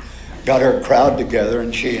she got her crowd together,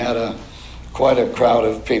 and she had quite a crowd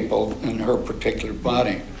of people in her particular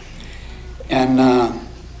body. And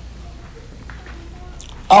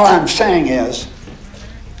all I'm saying is,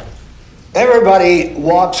 everybody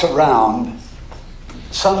walks around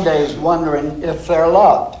some days wondering if they're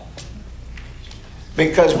loved.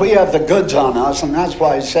 Because we have the goods on us, and that's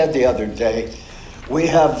why I said the other day, we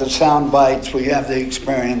have the sound bites, we have the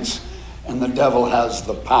experience, and the devil has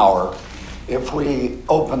the power if we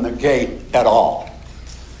open the gate at all.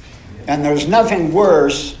 And there's nothing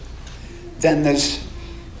worse than this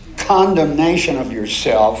condemnation of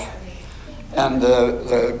yourself and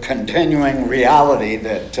the continuing reality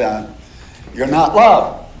that you're not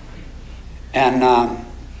loved. And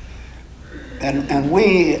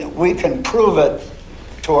we can prove it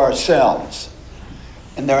to ourselves.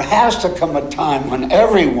 And there has to come a time when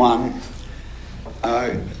everyone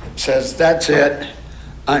says, that's it,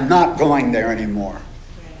 I'm not going there anymore.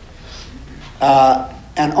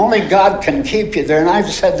 And only God can keep you there. And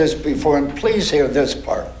I've said this before, and please hear this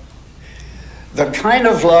part. The kind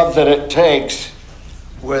of love that it takes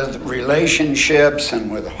with relationships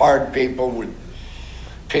and with hard people, with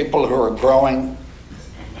people who are growing.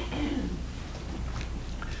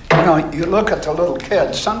 You look at the little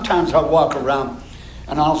kids. Sometimes I'll walk around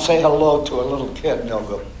and I'll say hello to a little kid and they'll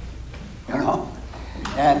go,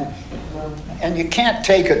 And you can't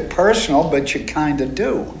take it personal, but you kind of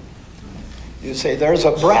do. You say, there's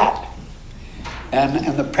a brat.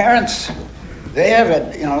 And the parents, they have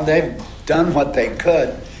it, they've done what they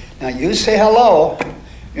could. Now you say hello,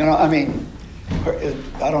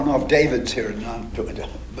 I don't know if David's here or not,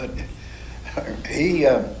 but he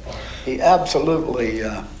absolutely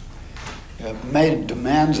made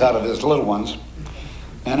demands out of his little ones.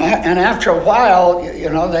 And after a while,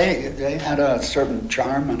 they had a certain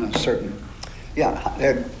charm and a certain,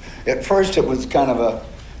 at first it was kind of a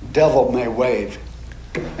devil may wave,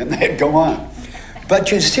 and they'd go on.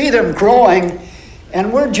 But you see them growing,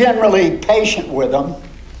 and we're generally patient with them,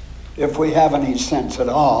 if we have any sense at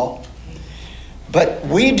all. But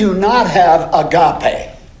we do not have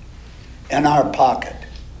agape in our pocket.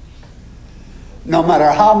 No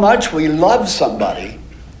matter how much we love somebody,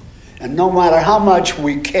 and no matter how much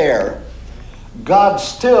we care, God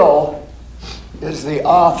still is the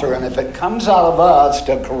author. And if it comes out of us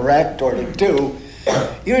to correct or to do,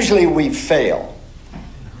 usually we fail.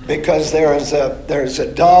 Because there's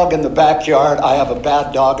a dog in the backyard. I have a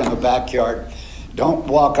bad dog in the backyard. Don't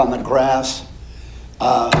walk on the grass.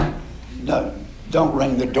 Don't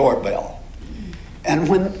ring the doorbell. And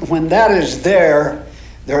when that is there,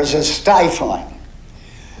 there's a stifling.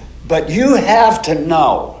 But you have to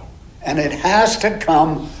know And it has to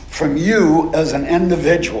come from you as an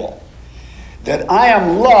individual. That I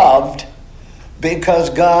am loved because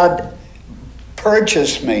God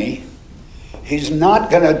purchased me. He's not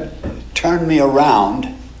going to turn me around.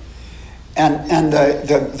 And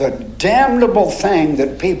the damnable thing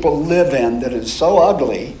that people live in that is so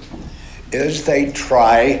ugly is they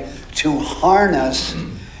try to harness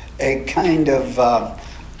a kind of,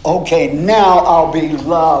 okay, now I'll be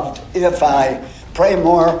loved if I pray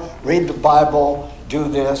more, read the Bible, do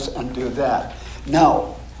this and do that.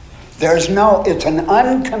 No, it's an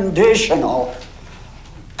unconditional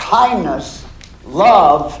kindness,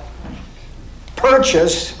 love,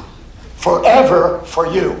 purchase forever for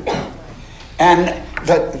you. And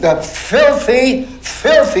the filthy,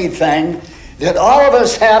 filthy thing that all of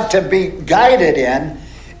us have to be guided in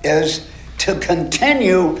is to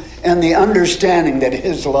continue in the understanding that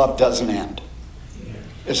his love doesn't end.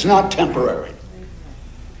 It's not temporary.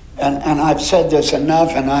 And I've said this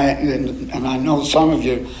enough, and I know some of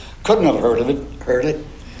you couldn't have heard it.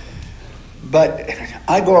 But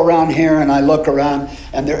I go around here and I look around,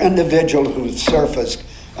 and they're individuals who've surfaced,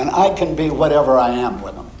 and I can be whatever I am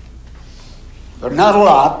with them. They're not a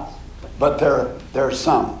lot, but there's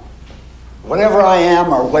some. Whatever I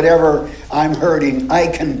am or whatever I'm hurting, I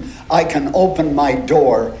can open my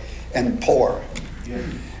door and pour. Yeah.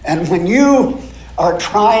 And when you are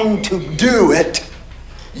trying to do it,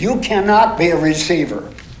 you cannot be a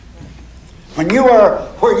receiver.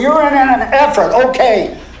 Where you're in an effort,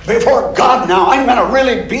 okay, before God now, I'm going to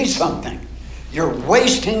really be something. You're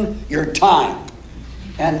wasting your time.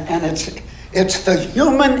 And it's the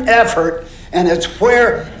human effort, and it's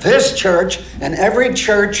where this church and every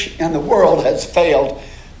church in the world has failed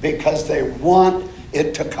because they want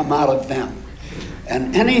it to come out of them.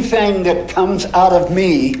 And anything that comes out of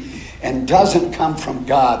me and doesn't come from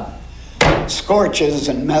God scorches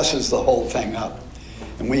and messes the whole thing up.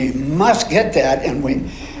 And we must get that, and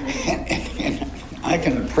I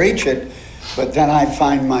can preach it, but then I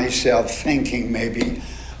find myself thinking maybe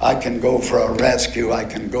I can go for a rescue, I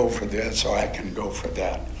can go for this, or I can go for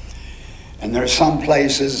that. And there's some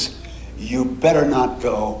places you better not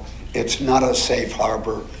go. It's not a safe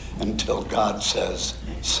harbor until God says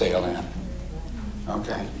sail in.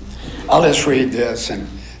 Okay? I'll just read this, and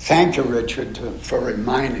thank you, Richard, for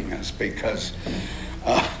reminding us, because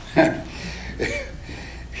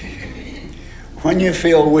when you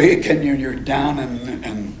feel weak and you're down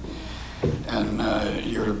and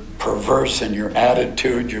you're perverse in your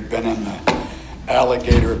attitude, you've been in the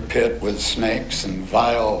alligator pit with snakes and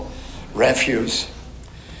vile refuse,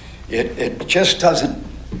 it just doesn't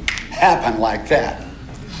happen like that.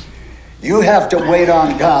 You have to wait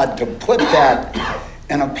on God to put that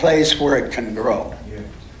in a place where it can grow.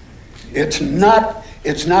 It's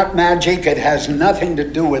not magic. It has nothing to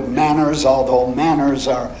do with manners, although manners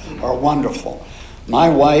are wonderful. My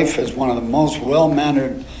wife is one of the most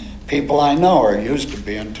well-mannered people I know, or used to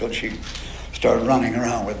be until she started running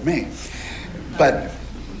around with me. But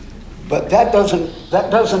that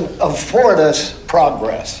doesn't afford us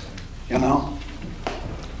progress, you know.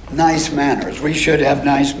 Nice manners. We should have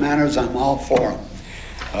nice manners. I'm all for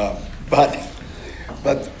them. But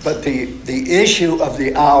the issue of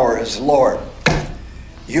the hour is, Lord,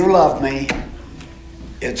 you love me.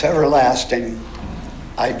 It's everlasting.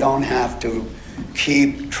 I don't have to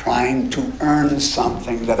keep trying to earn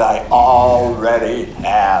something that I already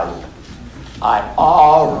have. I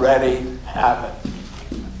already have it.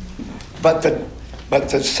 But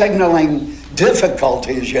the signaling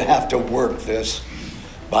difficulty is you have to work this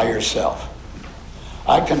by yourself.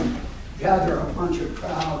 I can gather a bunch of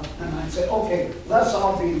crowd and I say, okay, let's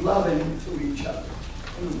all be loving to each other.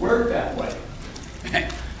 It doesn't work that way.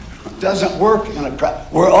 It doesn't work in a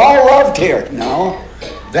crowd. We're all loved here. No,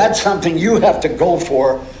 that's something you have to go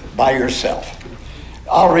for by yourself.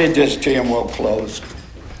 I'll read this to you and we'll close.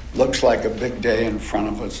 Looks like a big day in front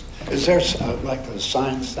of us. Is there like a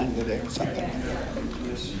science thing today or something?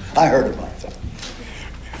 I heard about that.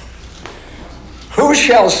 Who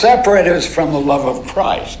shall separate us from the love of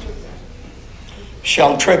Christ?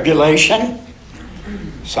 Shall tribulation?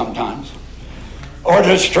 Sometimes. Or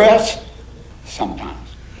distress? Sometimes.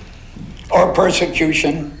 Or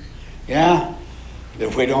persecution? Yeah,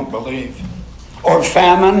 if we don't believe. Or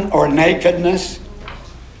famine, or nakedness?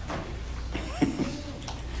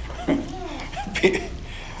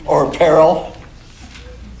 Or peril?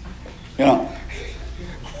 You know,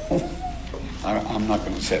 I'm not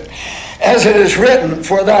going to say it. As it is written,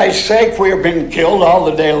 for thy sake we are being killed all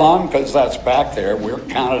the day long, because that's back there. We're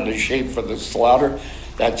counted as sheep for the slaughter.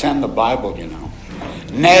 That's in the Bible, you know.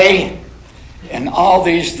 Nay, In all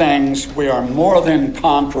these things we are more than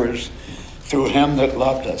conquerors through him that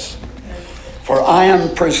loved us. For I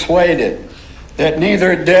am persuaded that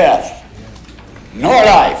neither death, nor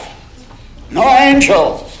life, nor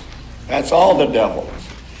angels, that's all the devils,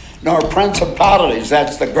 nor principalities,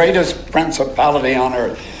 that's the greatest principality on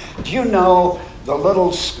earth. Do you know the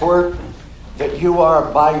little squirt that you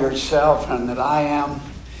are by yourself and that I am?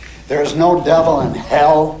 There's no devil in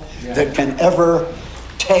hell that can ever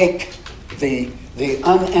take the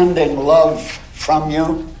unending love from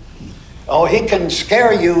you. Oh, he can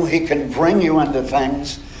scare you. He can bring you into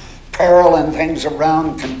things. Peril and things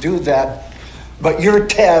around can do that. But your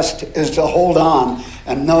test is to hold on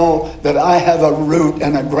and know that I have a root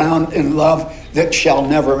and a ground in love that shall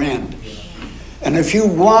never end. And if you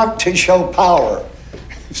want to show power,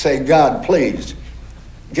 say, God, please,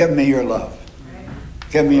 give me your love.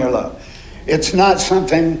 Give me your love. It's not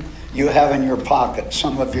something you have in your pocket.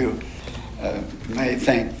 Some of you may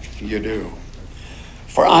think you do.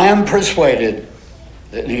 For I am persuaded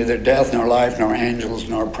that neither death, nor life, nor angels,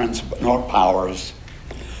 nor principles, nor powers,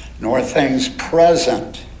 nor things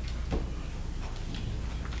present.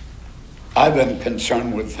 I've been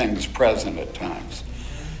concerned with things present at times,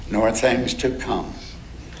 nor things to come,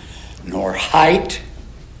 nor height,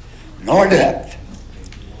 nor depth,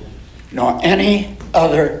 nor any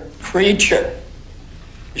other creature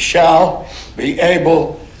shall be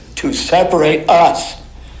able to separate us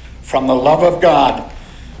from the love of God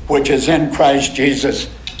which is in Christ Jesus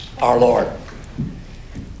our Lord.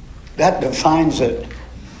 That defines it.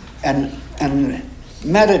 And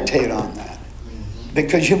meditate on that.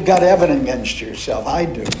 Because you've got evidence against yourself. I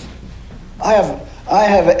do. I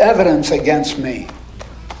have evidence against me.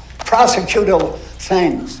 Prosecutorial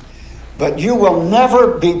things. But you will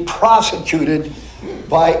never be prosecuted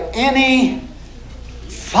by any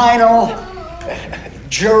final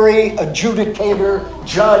jury, adjudicator,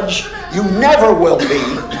 judge. You never will be,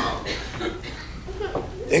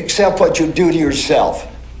 except what you do to yourself.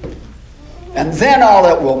 And then all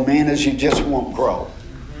it will mean is you just won't grow.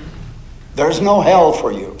 There's no hell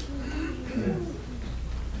for you.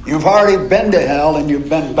 You've already been to hell and you've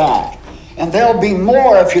been back. And there'll be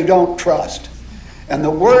more if you don't trust. And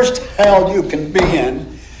the worst hell you can be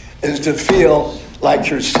in is to feel like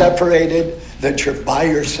you're separated, that you're by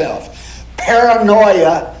yourself.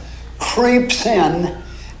 Paranoia creeps in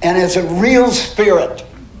and it's a real spirit.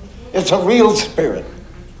 It's a real spirit.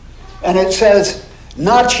 And it says,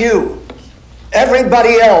 not you.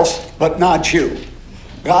 Everybody else, but not you.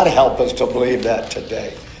 God help us to believe that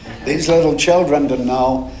today. These little children to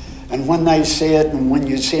know, and when they see it, and when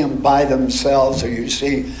you see them by themselves, or you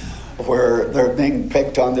see where they're being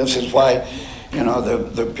picked on, this is why, you know,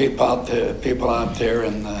 the people out there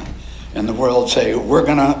in the world say, we're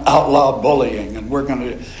going to outlaw bullying, and we're going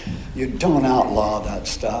to. You don't outlaw that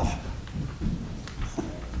stuff.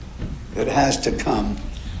 It has to come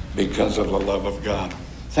because of the love of God.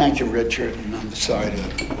 Thank you, Richard, and I'm sorry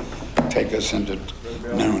to take us into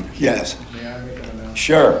noon. Yes. May I make an announcement?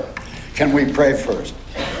 Sure. Can we pray first?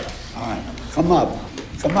 All right. Come up.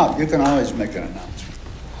 Come up. You can always make an announcement.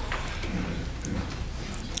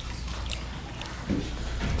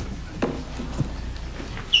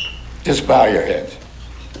 Just bow your heads.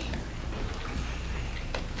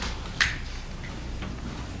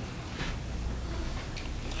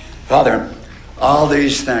 Father, all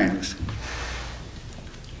these things,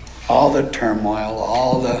 all the turmoil,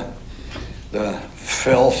 all the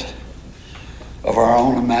filth of our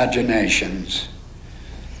own imaginations,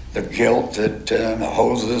 the guilt that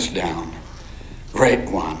holds us down, great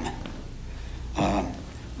one.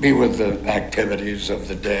 Be with the activities of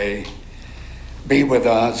the day. Be with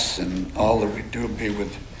us and all that we do. Be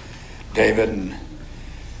with David and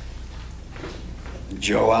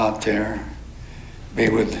Joe out there. Be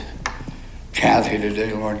with Kathy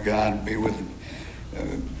today, Lord God. Be with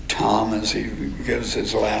Tom as he gives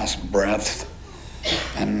his last breath.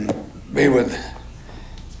 And be with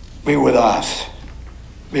us.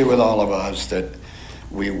 Be with all of us, that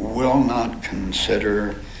we will not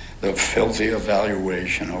consider the filthy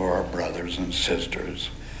evaluation of our brothers and sisters,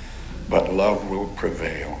 but love will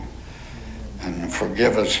prevail. And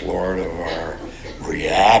forgive us, Lord, of our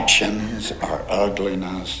reactions, our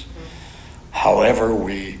ugliness, however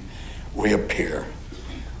we appear.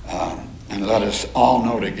 And let us all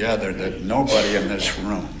know together that nobody in this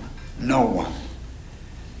room, no one,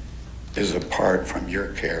 is apart from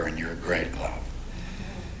your care and your great love.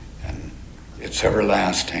 And it's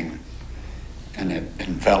everlasting, and it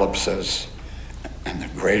envelops us, and the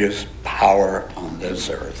greatest power on this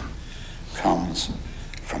earth comes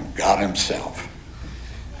from God himself.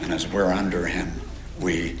 And as we're under him,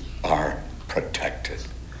 we are protected.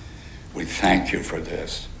 thank you for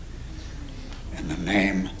this. In the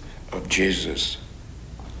name of Jesus,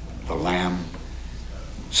 the Lamb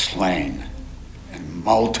slain, and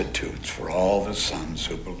multitudes for all the sons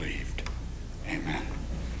who believed. Amen.